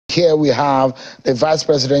Here we have the vice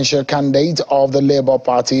presidential candidate of the Labour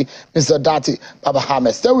Party, Mr. Datti Baba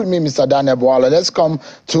Ahmed. Stay with me, Mr. Daniel Bwala. Let's come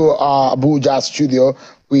to Abuja studio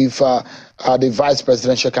with the vice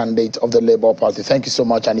presidential candidate of the Labour Party. Thank you so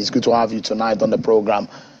much, and it's good to have you tonight on the program.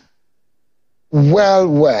 Well,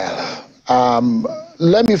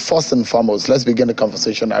 let me first and foremost, let's begin the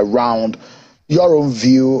conversation around your own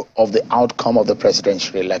view of the outcome of the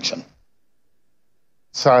presidential election.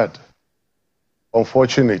 Sad,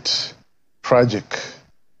 unfortunate, tragic.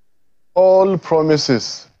 All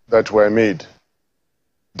promises that were made,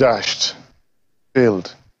 dashed,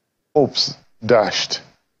 failed, hopes, dashed.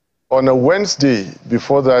 On a Wednesday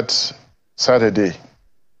before that Saturday,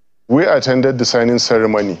 we attended the signing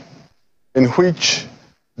ceremony in which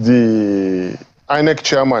the INEC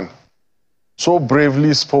chairman so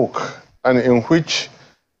bravely spoke, and in which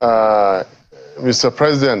Mr.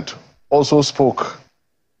 President also spoke.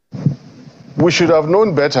 We should have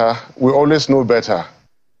known better. We always know better.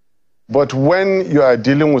 But when you are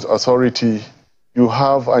dealing with authority, you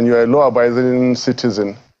have, and you are a law-abiding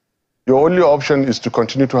citizen, your only option is to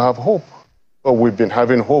continue to have hope. So we've been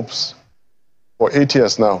having hopes for 8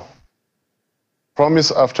 years now.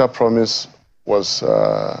 Promise after promise was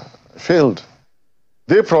failed.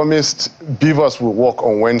 They promised beavers will work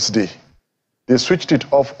on Wednesday. They switched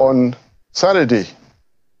it off on Saturday.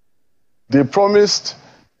 They promised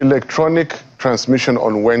electronic transmission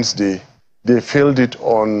on Wednesday. They failed it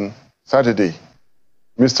on Saturday.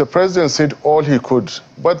 Mr. President said all he could,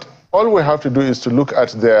 but all we have to do is to look at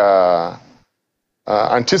their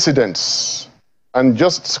antecedents and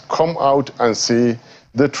just come out and say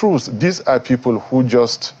the truth. These are people who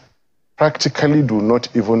just practically do not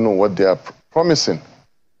even know what they are promising.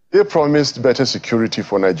 They promised better security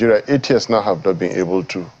for Nigeria. 8 years now have not been able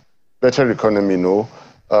to. Better economy, no.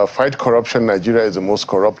 Fight corruption. Nigeria is the most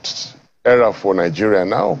corrupt era for Nigeria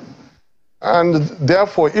now. And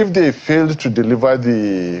therefore, if they failed to deliver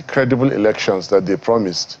the credible elections that they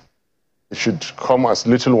promised, it should come as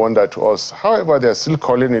little wonder to us. However, they are still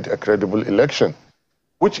calling it a credible election,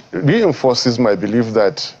 which reinforces my belief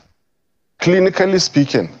that, clinically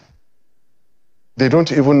speaking, they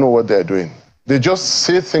don't even know what they're doing. They just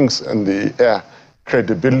say things in the air.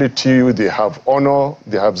 Credibility, they have honor,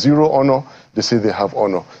 they have zero honor, they say they have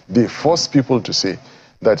honor. They force people to say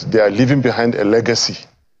that they are leaving behind a legacy.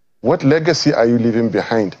 What legacy are you leaving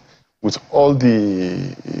behind with all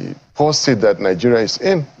the poor state that Nigeria is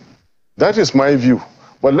in? That is my view.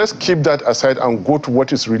 But let's keep that aside and go to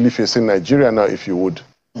what is really facing Nigeria now, if you would.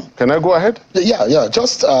 Can I go ahead? Yeah.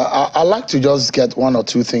 Just, I'd like to just get one or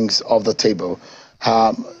two things off the table.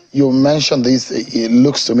 You mentioned this, it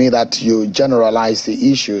looks to me that you generalize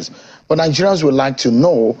the issues, but Nigerians would like to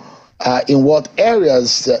know in what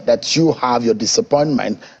areas that you have your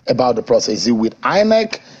disappointment about the process. Is it with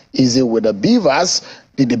INEC? Is it with the beavers?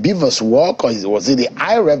 Did the beavers work, or was it the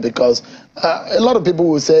IREF? Because a lot of people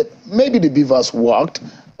will say maybe the beavers worked,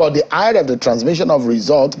 but the IREF, the transmission of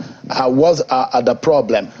result, was the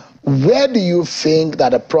problem. Where do you think that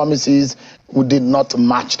the promises did not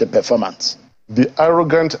match the performance? The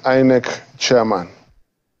arrogant INEC chairman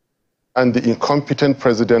and the incompetent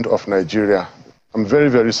president of Nigeria, I'm very,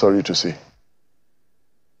 very sorry to say.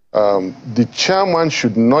 The chairman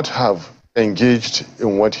should not have engaged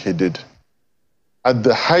in what he did. At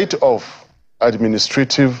the height of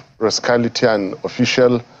administrative rascality and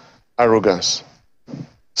official arrogance,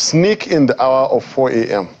 sneak in the hour of 4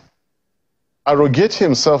 a.m., arrogate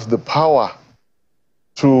himself the power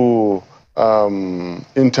to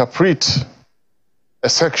interpret a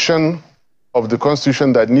section of the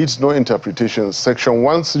Constitution that needs no interpretation. Section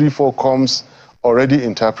 134 comes already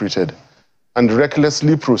interpreted, and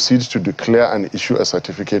recklessly proceeds to declare and issue a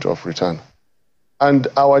certificate of return. And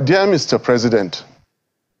our dear Mr. President,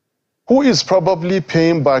 who is probably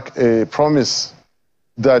paying back a promise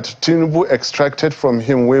that Tinubu extracted from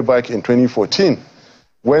him way back in 2014,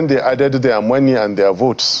 when they added their money and their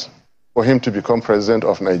votes for him to become president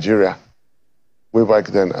of Nigeria way back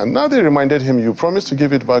then. And now they reminded him, you promised to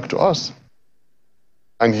give it back to us.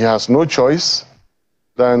 And he has no choice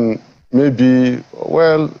than maybe,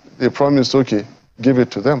 well, they promised, okay, give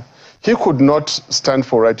it to them. He could not stand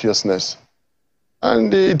for righteousness.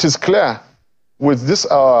 And it is clear, with this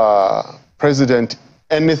our president,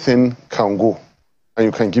 anything can go, and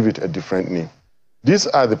you can give it a different name. These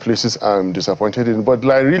are the places I'm disappointed in, but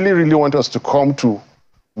I really, really want us to come to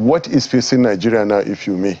what is facing Nigeria now, if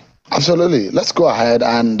you may. Absolutely. Let's go ahead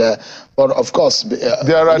and, but of course,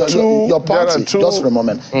 there are your party, just for a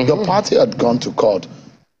moment, your party had gone to court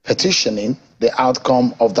petitioning the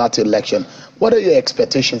outcome of that election. What are your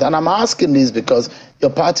expectations? And I'm asking this because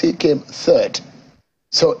your party came third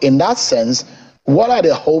So in that sense, what are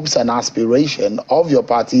the hopes and aspirations of your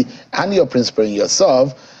party and your principal and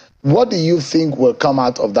yourself? What do you think will come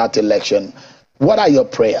out of that election? What are your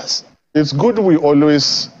prayers? It's good we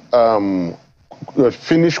always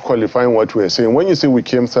finish qualifying what we're saying. When you say we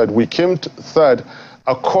came third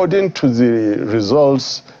according to the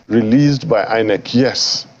results released by INEC.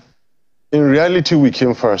 Yes. In reality, we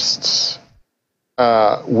came first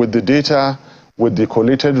with the data, with the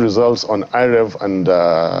collated results on IREV and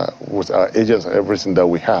with our agents and everything that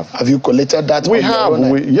we have. Have you collated that? We have.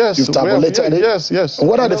 Yes. You've tabulated it? Yes.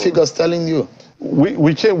 What are the figures telling you? We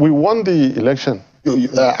won the election.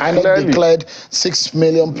 INEC declared 6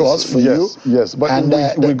 million plus for you. Yes,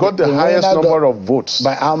 but we got the highest number of votes.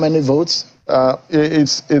 By how many votes?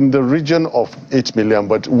 It's in the region of 8 million,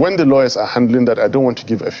 but when the lawyers are handling that, I don't want to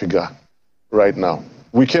give a figure right now.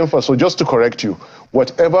 We came first, so just to correct you,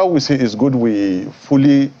 whatever we say is good, we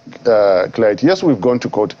fully clear it. Yes, we've gone to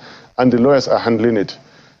court, and the lawyers are handling it.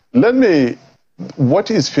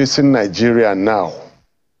 What is facing Nigeria now?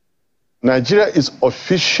 Nigeria is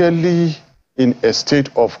officially in a state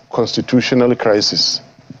of constitutional crisis.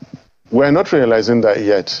 We're not realizing that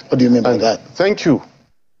yet. What do you mean by that? Thank you.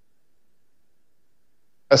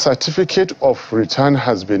 A certificate of return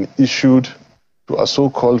has been issued to a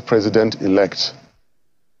so-called president-elect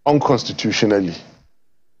unconstitutionally.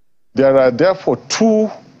 There are therefore two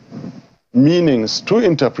meanings, two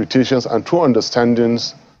interpretations, and two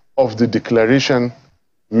understandings of the declaration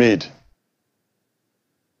made.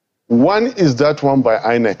 One is that one by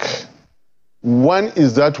INEC. One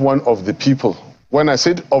is that one of the people. When I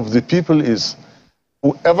said of the people is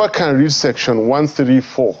whoever can read section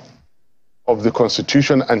 134 of the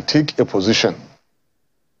Constitution and take a position,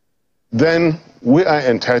 then we are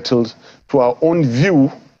entitled to our own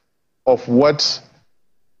view of what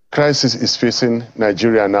crisis is facing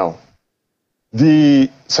Nigeria now. The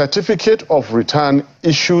certificate of return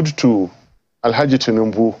issued to Alhaji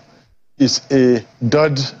Tinubu is a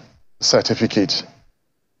dud certificate.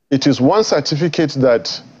 It is one certificate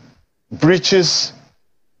that breaches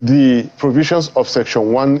the provisions of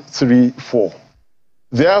section 134.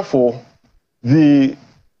 Therefore, the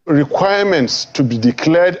requirements to be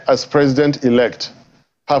declared as president-elect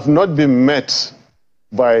have not been met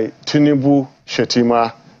by Tinubu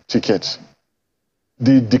Shetima ticket.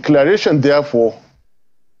 The declaration, therefore,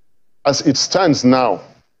 as it stands now,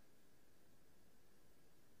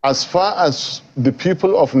 as far as the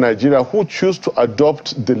people of Nigeria who choose to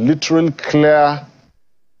adopt the literal, clear,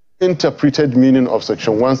 interpreted meaning of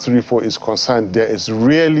section 134 is concerned, there is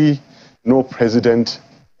really no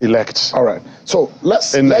president-elect. All right. So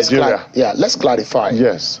let's clarify.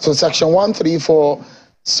 Yes. So section 134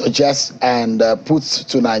 suggests and puts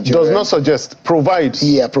to Nigeria. Does not suggest, provides.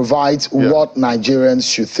 Yeah, provides what Nigerians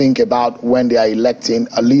should think about when they are electing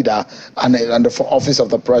a leader and the office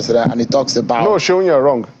of the president. And it talks about. No, Seun, you're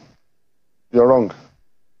wrong. You're wrong.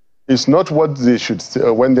 It's not what they should say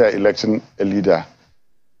when they are electing a leader.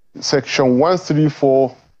 Section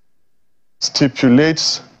 134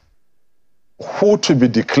 stipulates who to be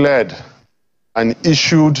declared an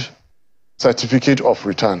issued certificate of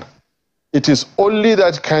return. It is only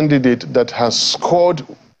that candidate that has scored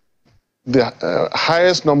the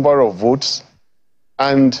highest number of votes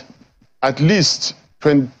and at least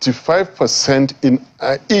 25% in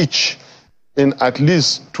each in at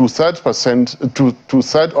least two-thirds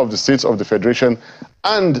of the states of the Federation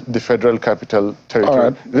and the Federal Capital Territory.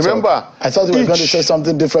 Right. Remember, so I thought you were going to say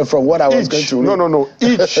something different from what I was going to read. No.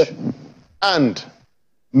 Each and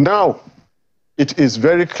now it is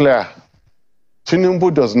very clear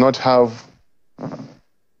Tinubu does not have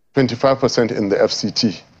 25% in the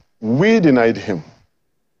FCT. We denied him.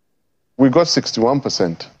 We got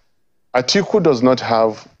 61%. Atiku does not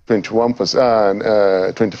have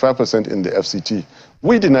 25% in the FCT.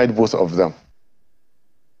 We denied both of them.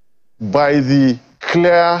 By the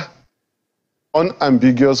clear,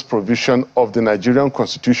 unambiguous provision of the Nigerian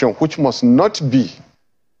Constitution, which must not be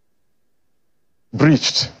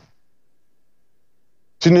breached,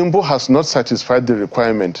 Tinubu has not satisfied the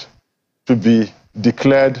requirement to be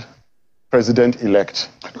declared president-elect.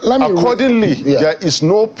 Accordingly, there is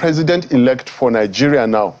no president-elect for Nigeria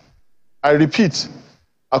now. I repeat,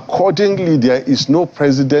 accordingly, there is no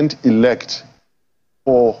president-elect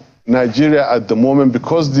for Nigeria at the moment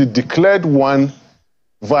because the declared one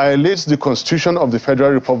violates the Constitution of the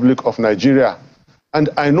Federal Republic of Nigeria. And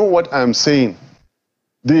I know what I'm saying.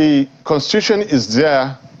 The Constitution is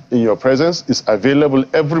there in your presence, is available.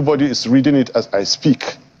 Everybody is reading it as I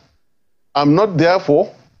speak. I'm not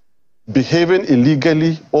therefore behaving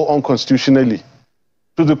illegally or unconstitutionally.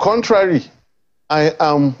 To the contrary, I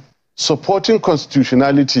am supporting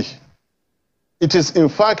constitutionality, it is in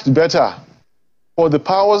fact better for the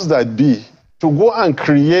powers that be to go and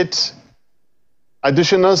create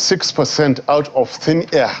additional 6% out of thin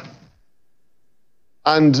air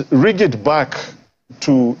and rig it back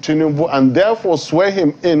to Tinubu and therefore swear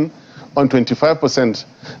him in on 25%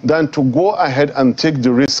 than to go ahead and take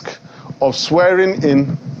the risk of swearing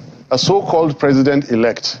in a so-called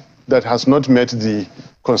president-elect that has not met the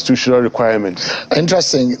constitutional requirements.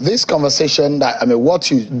 Interesting. This conversation that, I mean,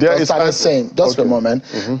 what you started saying, just for a moment,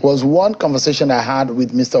 was one conversation I had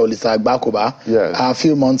with Mr. Olisa Agbakuba a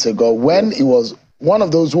few months ago when he was one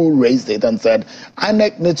of those who raised it and said,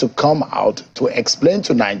 INEC needs to come out to explain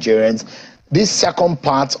to Nigerians this second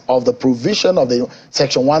part of the provision of the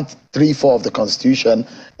Section 134 of the Constitution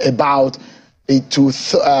about the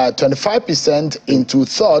 25% in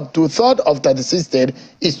two-third of 36 states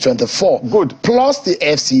is 24. Good. Plus the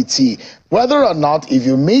FCT. Whether or not, if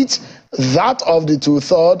you meet that of the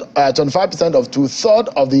 25% of two-third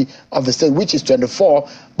of the state, which is 24,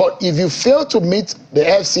 but if you fail to meet the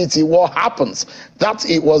FCT, what happens? That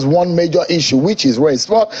it was one major issue which is raised.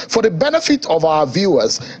 Well, for the benefit of our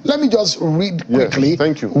viewers, let me just read quickly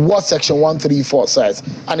what Section 134 says.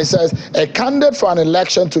 And it says, a candidate for an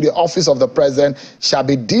election to the office of the president shall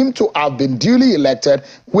be deemed to have been duly elected,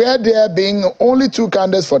 where there being only two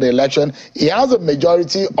candidates for the election, he has a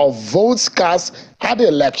majority of votes cast at the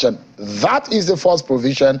election. That is the first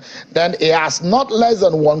provision. Then he has not less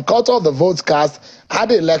than 1/4 of the votes cast at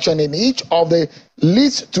the election in each of the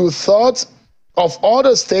least 2/3 of all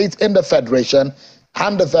the states in the Federation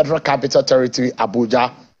and the Federal Capital Territory,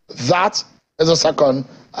 Abuja. That is a second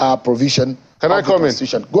provision. Can I comment?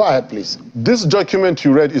 Go ahead, please. This document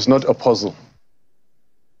you read is not a puzzle.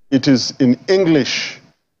 It is in English.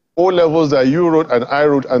 O levels that you wrote and I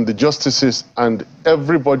wrote and the justices and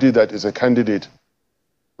everybody that is a candidate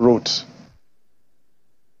wrote.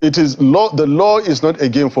 It is law. The law is not a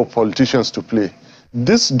game for politicians to play.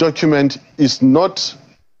 This document is not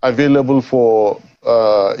available for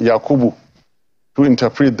Yakubu to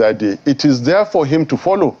interpret that day. It is there for him to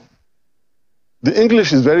follow. The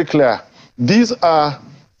English is very clear. These are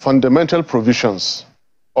fundamental provisions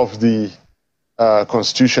of the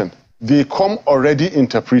Constitution. They come already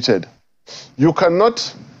interpreted. You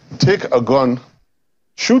cannot take a gun,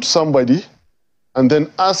 shoot somebody, and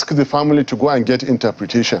then ask the family to go and get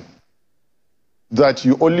interpretation that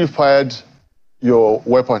you only fired your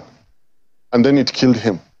weapon and then it killed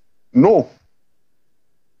him. No.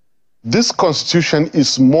 This Constitution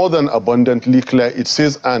is more than abundantly clear. It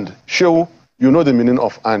says and. Shehu, you know the meaning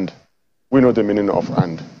of and. We know the meaning of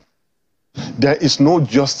and. There is no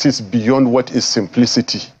justice beyond what is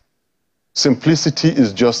simplicity. Simplicity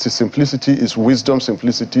is justice, simplicity is wisdom,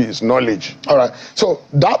 simplicity is knowledge. All right. So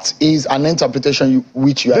that is an interpretation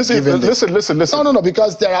which you are giving. Listen. No,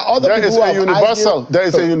 because there are other people who have argued. There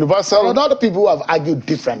is a universal. There are other people who have argued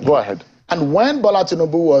differently. Go ahead. And when Bola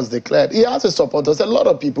Tinubu was declared, he has his supporters. A lot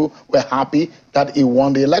of people were happy that he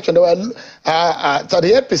won the election. There were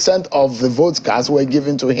 38% of the votes cast were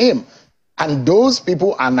given to him. And those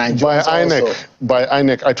people are Nigerians By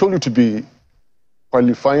INEC. I told you to be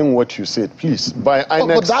qualifying what you said, please. By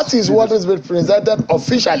INEC. But that is what has been presented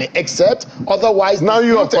officially, except otherwise now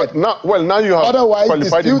disputed. you have otherwise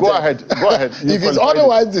qualified disputed. It. Go ahead. If it's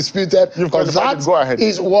otherwise disputed, because that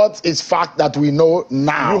is what is fact that we know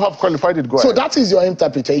now. You have qualified it. Go ahead. So that is your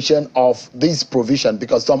interpretation of this provision,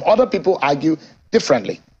 because some other people argue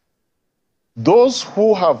differently. Those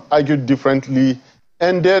who have argued differently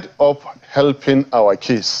ended up helping our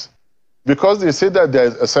case, because they say that there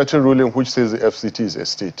is a certain ruling which says the FCT is a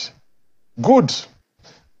state. Good.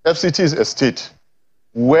 FCT is a state.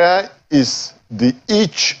 Where is the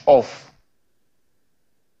each of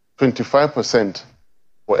 25%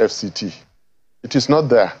 for FCT? It is not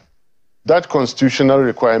there. That constitutional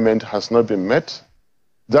requirement has not been met.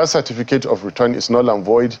 That certificate of return is null and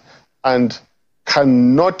void and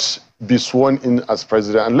cannot be sworn in as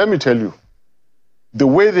president. And let me tell you, the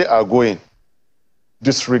way they are going,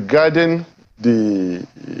 disregarding the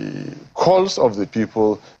calls of the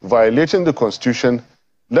people, violating the Constitution,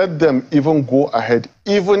 let them even go ahead,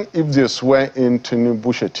 even if they swear in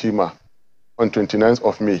Tinubu Shetima on 29th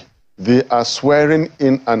of May. They are swearing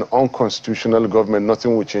in an unconstitutional government.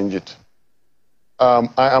 Nothing will change it. I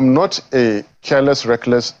am not a careless,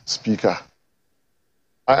 reckless speaker.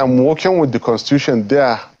 I am working with the Constitution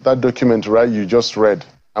there, that document you just read.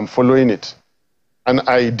 I'm following it. And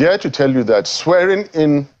I dare to tell you that swearing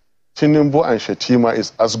in Tinubu and Shetima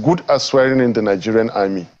is as good as swearing in the Nigerian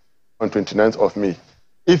army on 29th of May.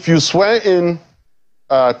 If you swear in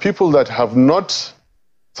people that have not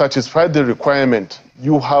satisfied the requirement,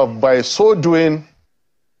 you have, by so doing,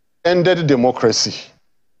 ended democracy.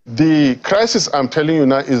 The crisis I'm telling you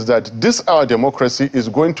now is that this, our democracy, is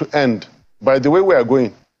going to end by the way we are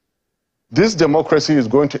going. This democracy is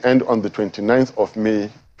going to end on the 29th of May,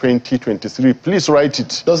 2023. Please write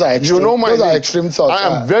it. Those are extreme, you know my those name. Are extreme thoughts.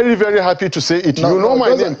 I am very, very happy to say it. No, you know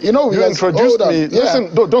my name. You introduced me. Yeah.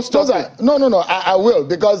 Listen, don't stop me. No. I will,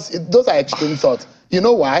 because those are extreme thoughts. You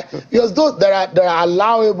know why? Because there are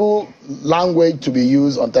allowable language to be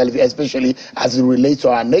used on television, especially as it relates to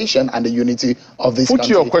our nation and the unity of this country. Put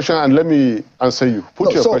your question and let me answer you.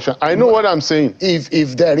 Put your question. I know what I'm saying.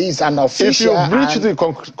 If there is an official... If you breach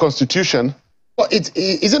the Constitution...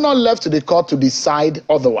 Is it not left to the court to decide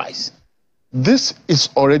otherwise? This is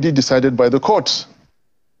already decided by the courts.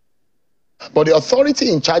 But the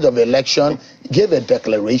authority in charge of election gave a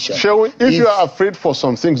declaration. If you are afraid for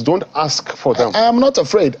some things, don't ask for them. I am not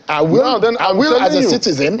afraid. I will, as a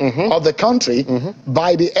citizen of the country,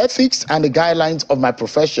 by the ethics and the guidelines of my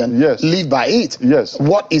profession, live by it. Yes.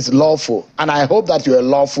 What is lawful? And I hope that you're a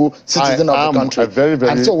lawful citizen of the country.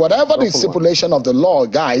 And so whatever the stipulation of the law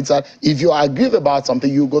guides, that if you are aggrieved about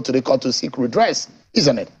something, you go to the court to seek redress,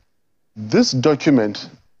 isn't it? This document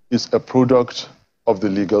is a product of the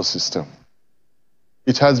legal system.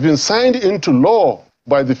 It has been signed into law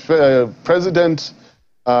by the President,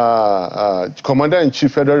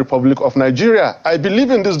 Commander-in-Chief, Federal Republic of Nigeria. I believe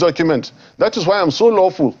in this document. That is why I'm so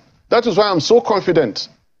lawful. That is why I'm so confident.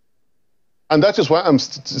 And that is why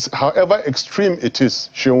however extreme it is,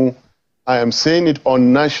 Sheung, I am saying it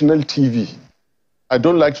on national TV. I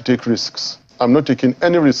don't like to take risks. I'm not taking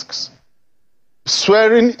any risks.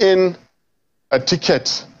 Swearing in a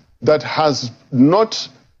ticket that has not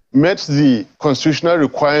met the constitutional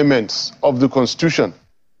requirements of the Constitution,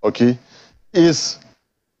 okay, is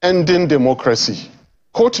ending democracy.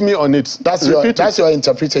 Quote me on it. That's your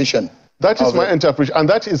interpretation. That is my interpretation, and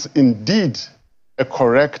that is indeed a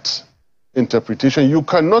correct interpretation. You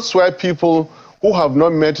cannot swear people who have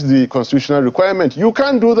not met the constitutional requirement. You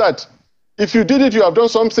can't do that. If you did it, you have done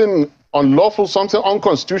something unlawful, something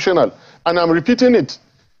unconstitutional. And I'm repeating it.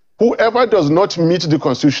 Whoever does not meet the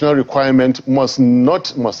constitutional requirement must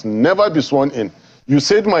never be sworn in. You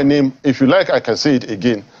said my name. If you like, I can say it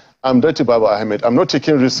again. I'm Datti Baba Ahmed. I'm not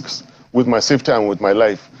taking risks with my safety and with my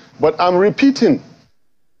life. But I'm repeating,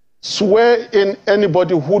 swear in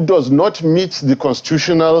anybody who does not meet the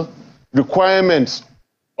constitutional requirements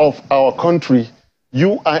of our country.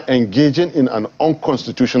 You are engaging in an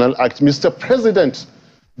unconstitutional act. Mr. President,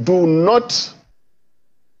 do not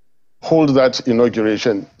hold that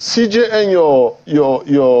inauguration. CJ and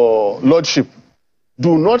your lordship,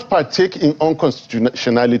 do not partake in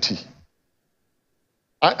unconstitutionality.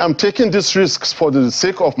 I am taking these risks for the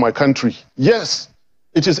sake of my country. Yes,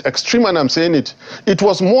 it is extreme, and I'm saying it. It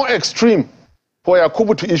was more extreme for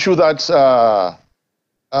Yakubu to issue that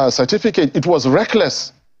certificate. It was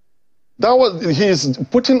reckless. He is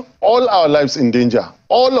putting all our lives in danger.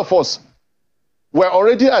 All of us. We're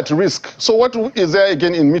already at risk. So what is there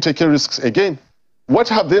again in me taking risks again? What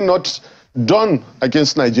have they not done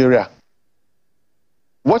against Nigeria?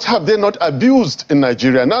 What have they not abused in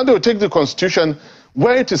Nigeria? Now they will take the Constitution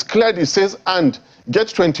where it is clear, it says, and get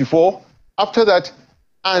 24. After that,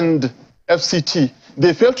 and FCT.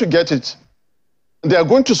 They fail to get it. They are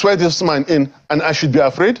going to swear this man in, and I should be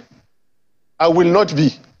afraid? I will not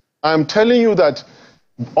be. I'm telling you that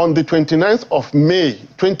on the 29th of May,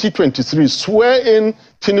 2023, swear in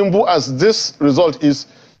Tinubu as this result is,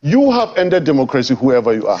 you have ended democracy,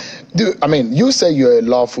 whoever you are. You say you're a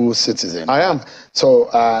lawful citizen. I am. So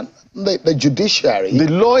the judiciary...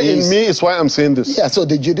 The law in me is why I'm saying this. Yeah, so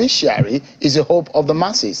the judiciary is the hope of the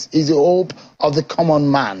masses, is the hope of the common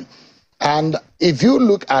man. And if you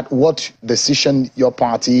look at what decision your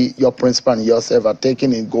party, your principal, and yourself are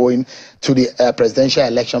taking in going to the presidential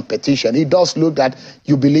election petition, it does look that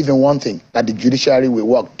you believe in one thing, that the judiciary will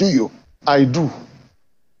work. Do you? I do.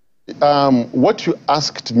 What you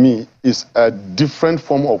asked me is a different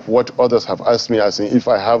form of what others have asked me, as in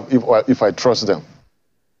if I trust them.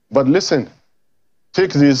 But listen,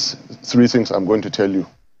 take these three things I'm going to tell you.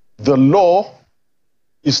 The law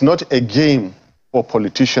is not a game for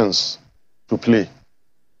politicians to play.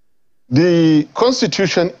 The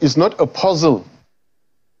Constitution is not a puzzle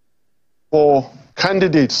for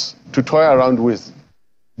candidates to toy around with.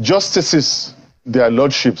 Justices, their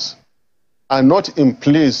lordships, are not in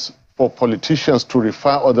place for politicians to refer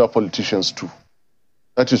other politicians to.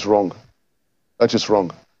 That is wrong. That is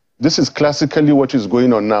wrong. This is classically what is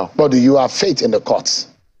going on now. But do you have faith in the courts?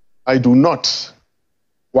 I do not.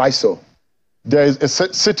 Why so? There is a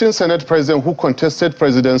sitting Senate president who contested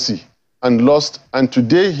presidency. and lost, and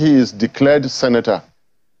today he is declared senator.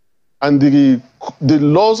 And the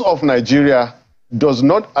laws of Nigeria does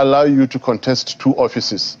not allow you to contest 2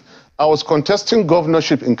 offices. I was contesting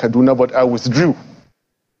governorship in Kaduna, but I withdrew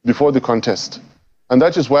before the contest. And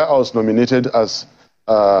that is why I was nominated as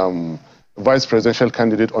vice presidential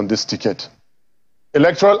candidate on this ticket.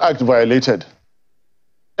 Electoral Act violated.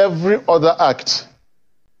 Every other act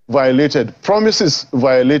violated. Promises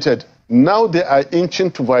violated. Now they are inching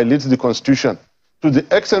to violate the Constitution to the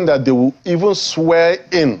extent that they will even swear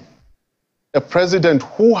in a president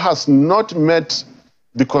who has not met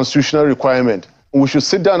the constitutional requirement. We should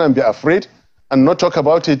sit down and be afraid and not talk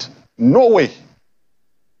about it. No way.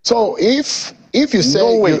 So if you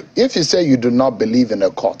say you do not believe in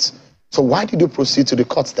the courts, so why did you proceed to the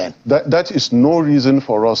courts then? That is no reason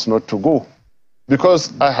for us not to go.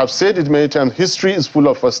 Because I have said it many times, history is full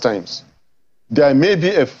of first times. There may be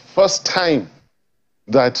a first time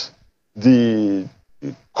that the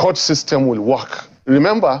court system will work.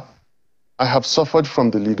 Remember, I have suffered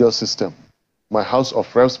from the legal system. My House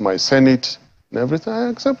of Reps, my Senate, and everything I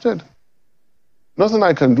accepted. Nothing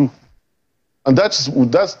I can do. And that's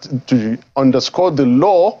to underscore the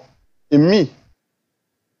law in me.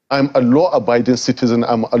 I'm a law-abiding citizen.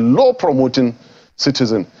 I'm a law-promoting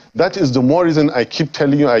citizen. That is the more reason I keep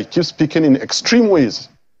telling you, I keep speaking in extreme ways.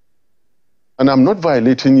 And I'm not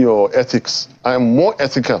violating your ethics. I am more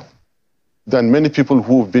ethical than many people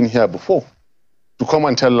who have been here before to come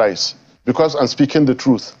and tell lies, because I'm speaking the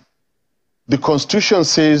truth. The Constitution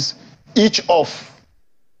says each of,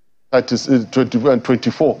 that is 21 and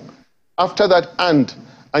 24. After that, and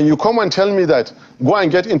you come and tell me that, go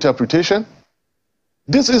and get interpretation.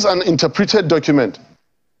 This is an interpreted document.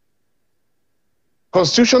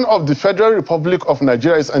 Constitution of the Federal Republic of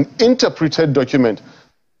Nigeria is an interpreted document.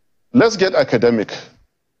 Let's get academic.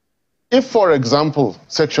 If, for example,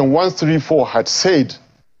 Section 134 had said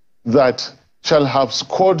that shall have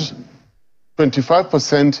scored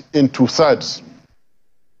 25% in 2/3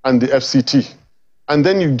 and the FCT, and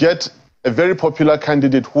then you get a very popular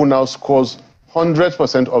candidate who now scores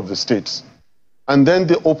 100% of the states, and then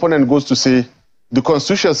the opponent goes to say, the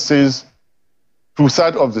Constitution says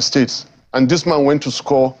 2/3 of the states, and this man went to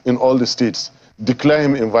score in all the states, declare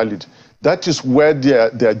him invalid. That is where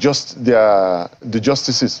the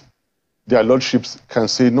justices, their lordships, can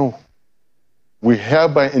say no. We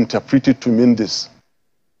hereby interpret it to mean this.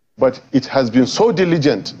 But it has been so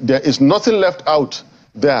diligent, there is nothing left out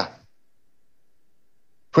there.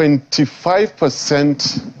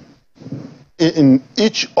 25% in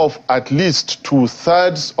each of at least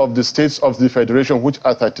 2/3 of the states of the Federation, which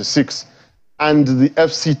are 36, and the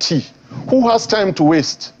FCT. Who has time to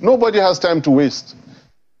waste? Nobody has time to waste.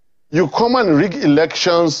 You come and rig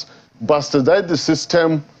elections, bastardize the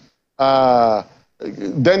system,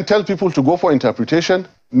 then tell people to go for interpretation?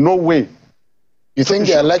 No way. You think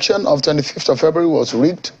the election of 25th of February was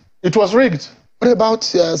rigged? It was rigged. What about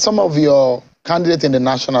some of your candidates in the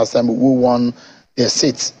National Assembly who won their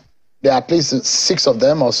seats? There are at least 6 of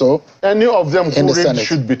them or so. Any of them who rigged Senate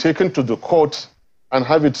should be taken to the court and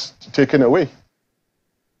have it taken away.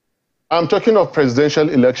 I'm talking of presidential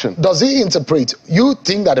election. Does he interpret? You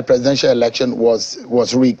think that the presidential election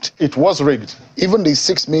was rigged? It was rigged. Even the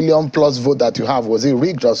 6 million plus vote that you have, was it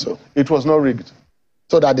rigged also? It was not rigged.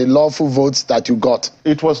 So that the lawful votes that you got?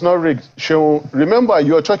 It was not rigged. Remember,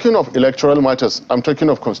 you're talking of electoral matters. I'm talking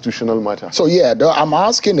of constitutional matters. So yeah, I'm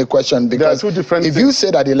asking the question because there are 2 different if things. you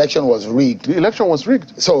say that the election was rigged... The election was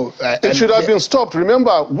rigged. So it should have been stopped.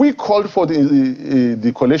 Remember, we called for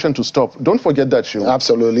the coalition to stop. Don't forget that, Shehu.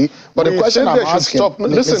 Absolutely. But the question I'm asking...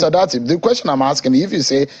 Listen, Mr. Datti, the question I'm asking, if you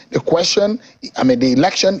say the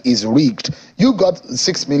election is rigged, you got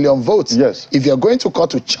 6 million votes. Yes. If you're going to court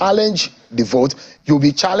to challenge the vote, you'll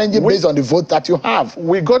be challenging based on the vote that you have.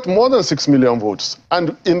 We got more than 6 million votes.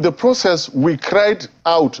 And in the process, we cried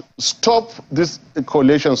out, stop this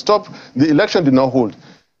coalition, stop. The election did not hold.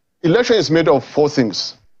 Election is made of 4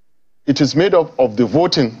 things. It is made up of the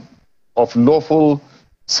voting of lawful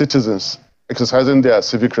citizens exercising their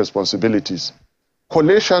civic responsibilities.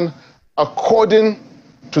 Collation according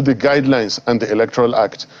to the guidelines and the Electoral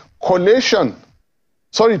Act. Transmission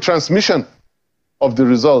of the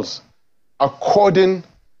results according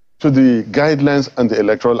to the guidelines and the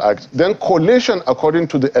Electoral Act. Then collation according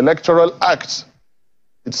to the Electoral Act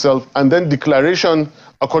itself, and then declaration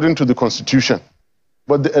according to the Constitution.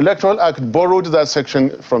 But the Electoral Act borrowed that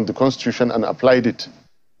section from the Constitution and applied it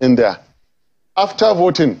in there. After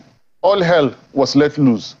voting, all hell was let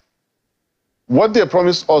loose. What they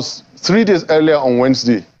promised us 3 days earlier on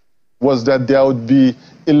Wednesday was that there would be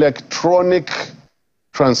electronic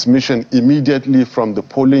transmission immediately from the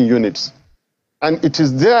polling units. And it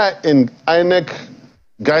is there in INEC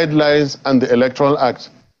guidelines and the Electoral Act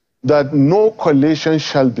that no collation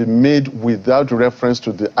shall be made without reference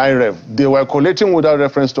to the IREV. They were collating without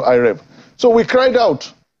reference to IREV. So we cried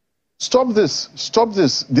out, stop this, stop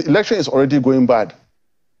this. The election is already going bad.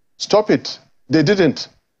 Stop it. They didn't.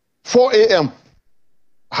 4 a.m.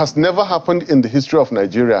 has never happened in the history of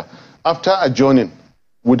Nigeria. After adjourning,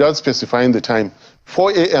 without specifying the time,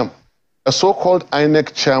 4 a.m., a so-called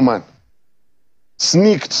INEC chairman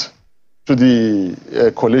sneaked to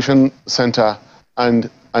the collation center and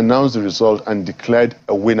announced the result and declared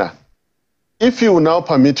a winner. If you will now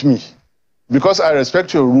permit me, because I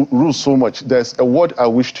respect your rules so much, there's a word I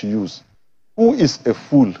wish to use. Who is a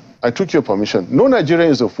fool? I took your permission. No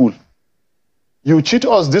Nigerian is a fool. You cheat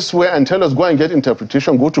us this way and tell us go and get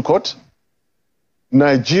interpretation, go to court?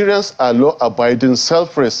 Nigerians are law-abiding,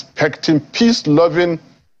 self-respecting, peace-loving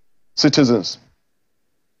citizens.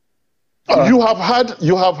 You have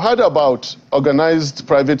heard about organized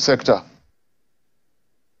private sector.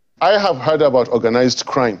 I have heard about organized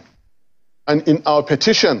crime. And in our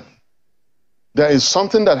petition, there is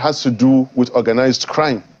something that has to do with organized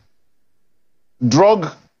crime. Drug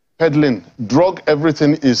peddling, drug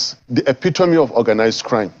everything is the epitome of organized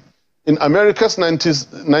crime. In America's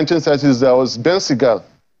 1930s, there was Ben Segal,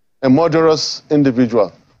 a murderous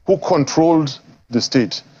individual who controlled the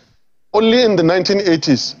state. Only in the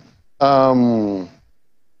 1980s, I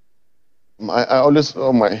always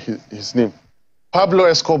his name, Pablo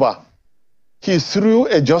Escobar, he threw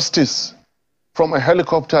a justice from a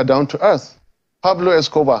helicopter down to earth. Pablo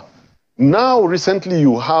Escobar. Now, recently,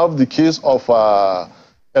 you have the case of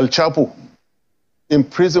El Chapo in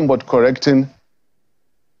prison but correcting.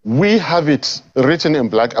 We have it written in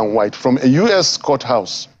black and white from a U.S.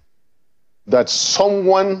 courthouse that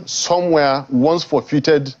someone somewhere once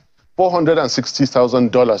forfeited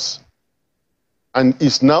 $460,000 and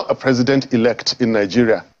is now a president-elect in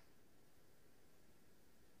Nigeria,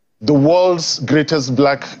 the world's greatest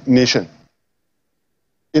black nation.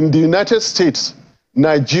 In the United States,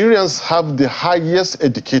 Nigerians have the highest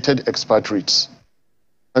educated expatriates.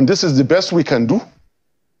 And this is the best we can do.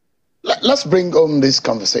 Let's bring home this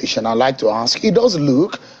conversation. I'd like to ask, it does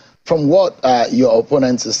look, from what your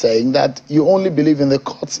opponents are saying, that you only believe in the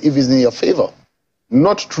courts if it's in your favor.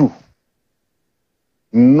 Not true.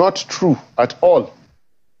 Not true at all.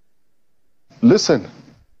 Listen,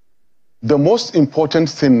 the most important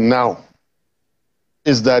thing now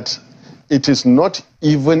is that it is not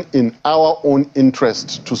even in our own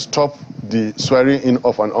interest to stop the swearing in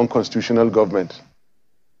of an unconstitutional government.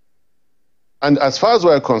 And as far as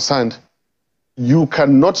we're concerned, you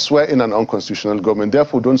cannot swear in an unconstitutional government,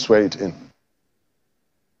 therefore don't swear it in.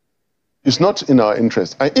 It's not in our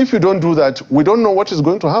interest. And if you don't do that, we don't know what is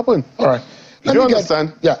going to happen. All right. Do you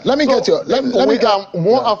understand? Yeah, let me get you. Let me get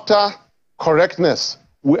more after correctness.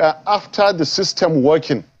 We are after the system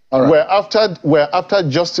working. All right. We're after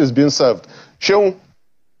justice being served. Sheung,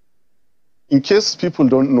 in case people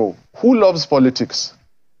don't know, who loves politics?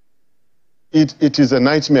 It is a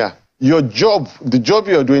nightmare. Your job, the job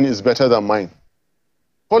you're doing is better than mine.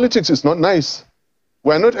 Politics is not nice.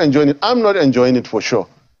 We're not enjoying it. I'm not enjoying it for sure.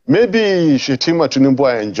 Maybe Shetima Tinubu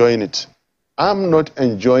are enjoying it. I'm not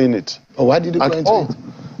enjoying it. Oh, why did you go into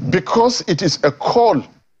it? Because it is a call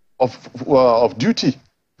of duty.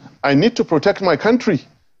 I need to protect my country.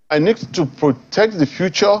 I need to protect the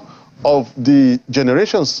future of the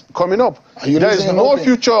generations coming up. There is no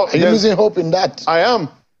future. Are you losing hope in that? I am.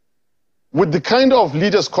 With the kind of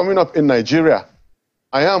leaders coming up in Nigeria,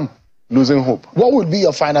 I am losing hope. What would be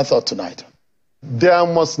your final thought tonight? There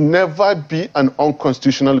must never be an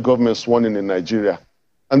unconstitutional government sworn in Nigeria.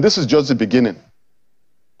 And this is just the beginning.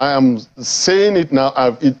 I am saying it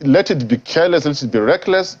now. Let it be careless, let it be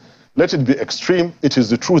reckless, let it be extreme. It is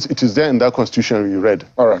the truth. It is there in that constitution you read.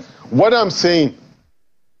 All right. What I'm saying,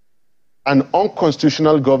 an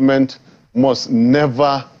unconstitutional government must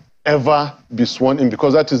never, ever be sworn in,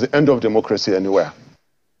 because that is the end of democracy anywhere.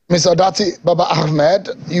 Mr. Datti, Baba Ahmed,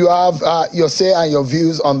 you have your say and your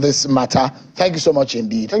views on this matter. Thank you so much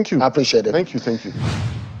indeed. Thank you. I appreciate it. Thank you.